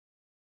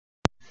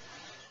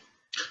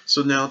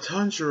So now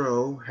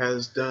Tanjiro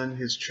has done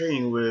his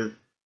training with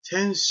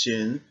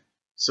Tenshin.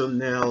 So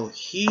now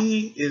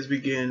he is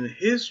beginning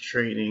his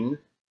training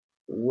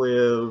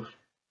with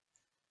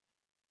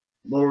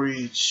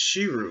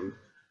Muichiro.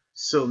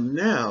 So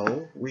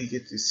now we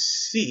get to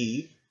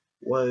see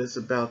what is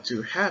about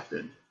to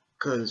happen.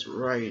 Because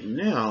right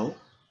now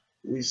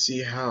we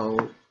see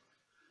how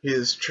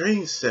his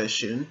training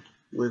session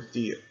with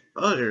the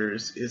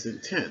others is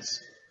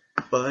intense.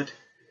 But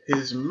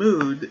his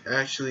mood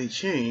actually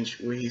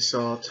changed when he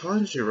saw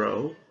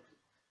Tanjiro,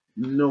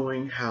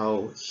 knowing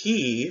how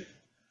he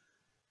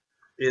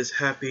is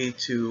happy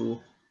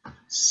to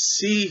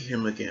see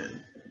him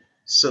again.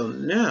 So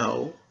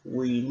now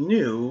we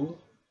knew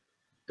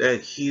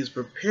that he's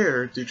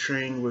prepared to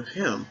train with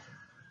him.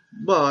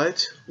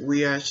 But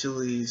we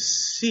actually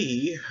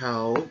see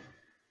how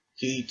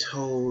he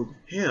told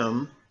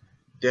him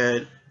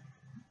that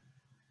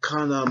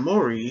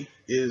Kanamori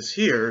is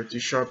here to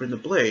sharpen the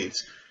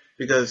blades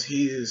because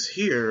he is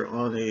here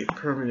on a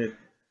permanent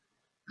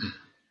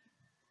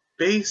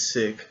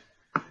basic,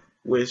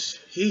 which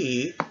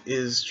he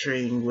is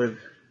training with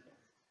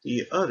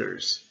the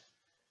others.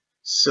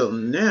 So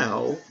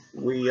now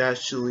we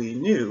actually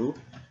knew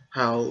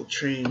how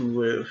training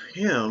with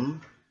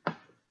him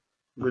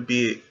would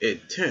be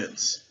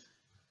intense,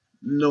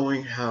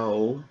 knowing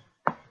how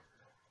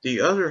the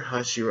other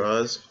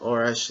Hashiras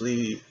are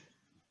actually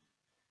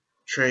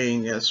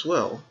training as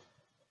well.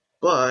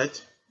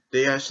 But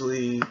they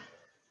actually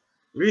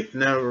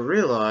never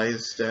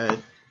realized that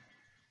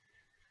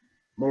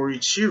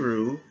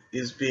Muichiro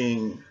is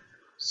being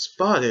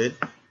spotted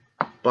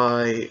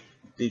by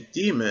the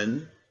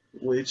demon,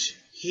 which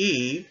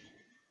he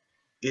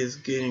is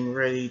getting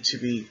ready to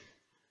be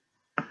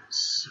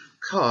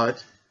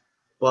caught,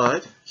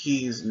 but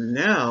he's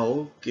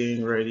now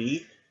getting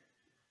ready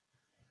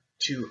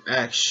to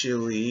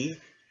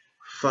actually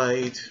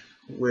fight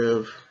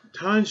with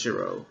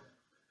Tanjiro.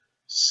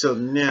 So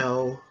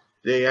now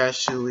they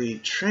actually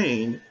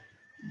trained,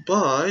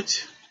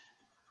 but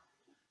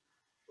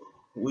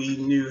we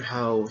knew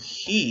how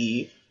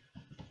he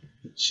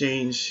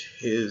changed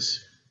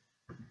his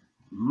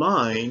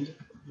mind,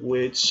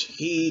 which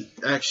he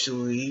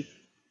actually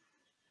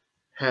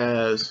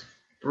has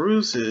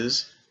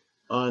bruises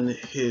on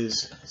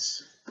his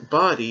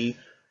body,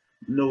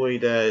 knowing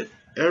that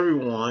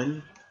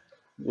everyone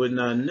would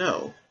not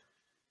know,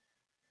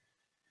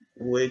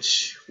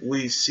 which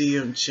we see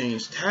him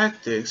change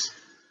tactics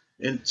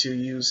into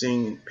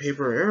using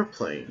paper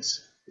airplanes,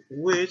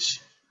 which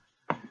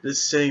the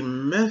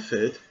same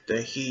method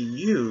that he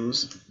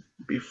used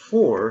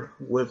before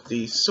with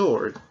the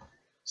sword.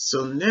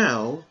 So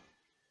now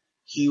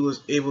he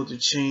was able to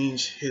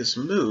change his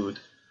mood,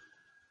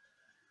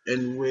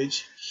 in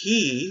which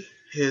he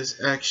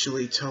has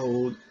actually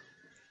told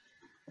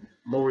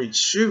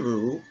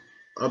Muichiro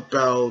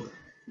about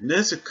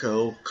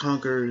Nezuko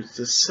conquers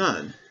the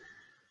sun,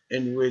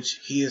 in which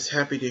he is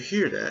happy to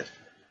hear that,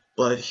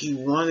 but he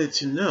wanted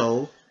to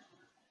know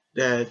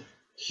that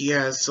he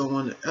has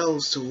someone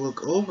else to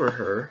look over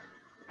her,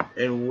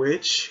 in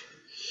which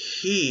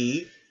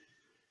he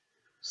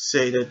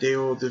say that they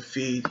will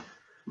defeat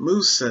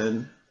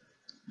Musen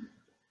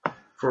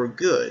for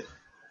good.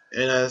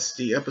 And as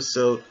the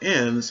episode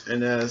ends,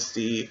 and as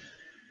the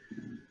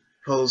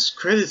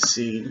post-credit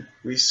scene,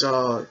 we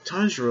saw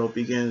Tanjiro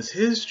begins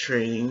his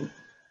training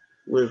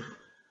with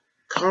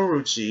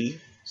Karuji.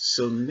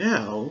 So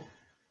now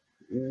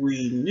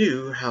we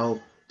knew how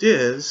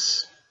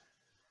this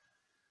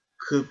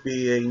could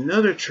be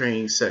another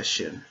training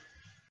session.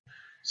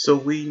 So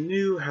we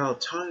knew how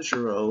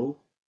Tanjiro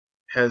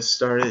has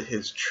started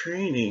his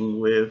training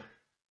with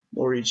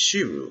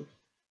Muichiro,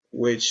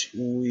 which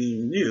we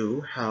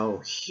knew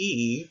how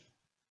he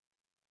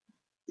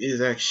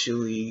is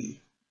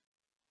actually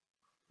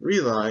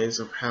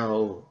realized of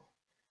how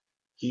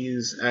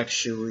he's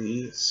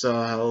actually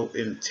saw how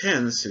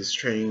intense his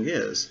training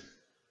is.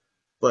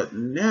 But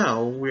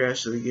now we're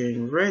actually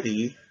getting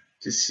ready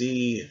to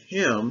see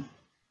him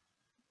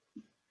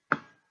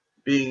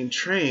being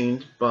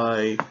trained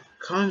by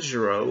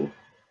Tanjiro.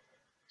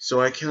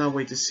 So I cannot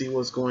wait to see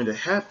what's going to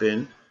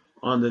happen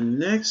on the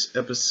next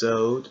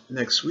episode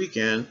next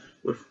weekend,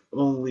 with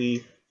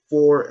only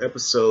 4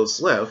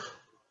 episodes left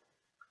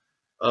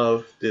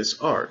of this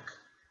arc.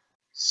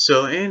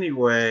 So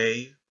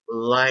anyway,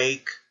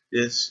 like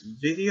this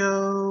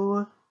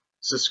video,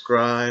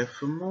 subscribe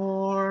for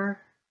more,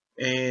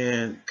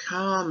 and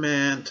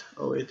comment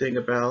everything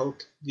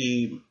about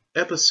the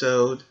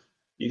episode.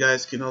 You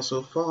guys can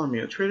also follow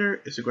me on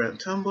Twitter,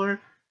 Instagram, Tumblr,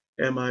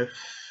 and my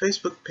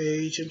Facebook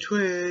page and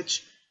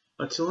Twitch.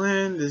 Until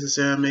then, this is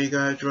Anime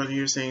Guy Drone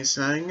here saying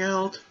signing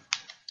out.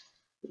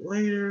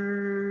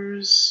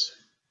 Laters.